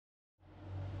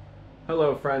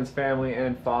Hello friends, family,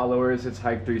 and followers. It's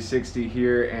Hike 360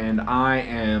 here, and I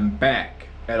am back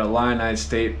at Illini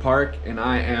State Park, and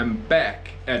I am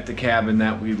back at the cabin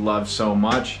that we love so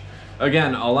much.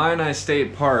 Again, Illini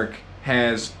State Park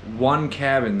has one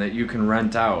cabin that you can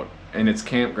rent out in its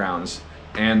campgrounds,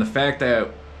 and the fact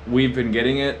that we've been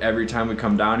getting it every time we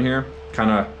come down here,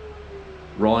 kind of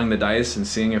rolling the dice and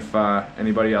seeing if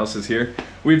anybody else is here.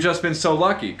 We've just been so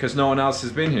lucky because no one else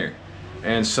has been here.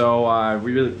 And so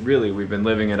we've been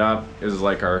living it up. It was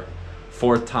like our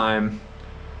fourth time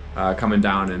coming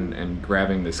down and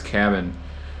grabbing this cabin.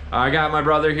 I got my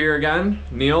brother here again,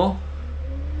 Neil.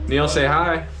 Neil, say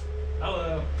hi.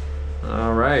 Hello.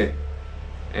 All right.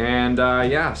 And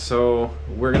yeah, so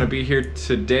we're gonna be here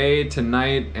today,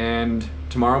 tonight, and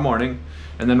tomorrow morning.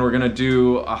 And then we're gonna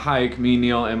do a hike, me,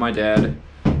 Neil, and my dad,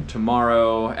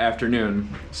 tomorrow afternoon,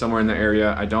 somewhere in the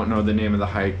area. I don't know the name of the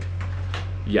hike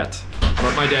yet,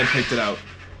 but my dad picked it out.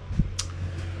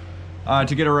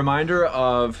 To get a reminder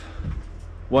of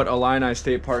what Illini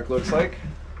State Park looks like,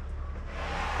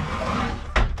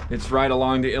 it's right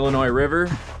along the Illinois River.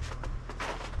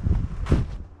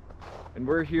 And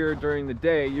we're here during the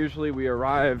day. Usually we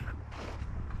arrive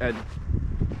at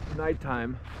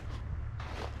nighttime,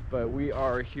 but we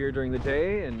are here during the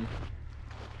day and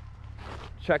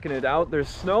checking it out. There's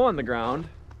snow on the ground.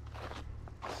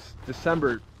 It's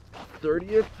December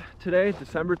 30th today,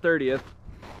 December 30th.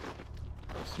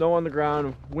 Snow on the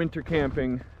ground, winter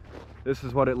camping. This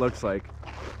is what it looks like.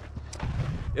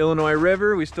 Illinois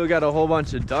River, we still got a whole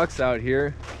bunch of ducks out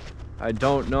here. I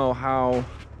don't know how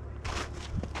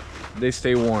they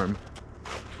stay warm.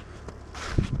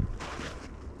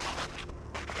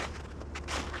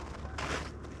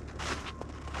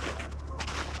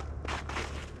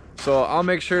 So I'll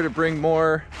make sure to bring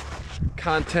more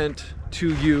content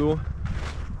to you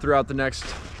throughout the next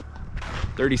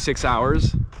 36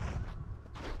 hours.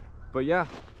 But yeah,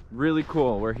 really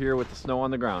cool. We're here with the snow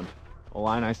on the ground.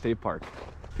 Illini State Park.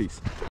 Peace.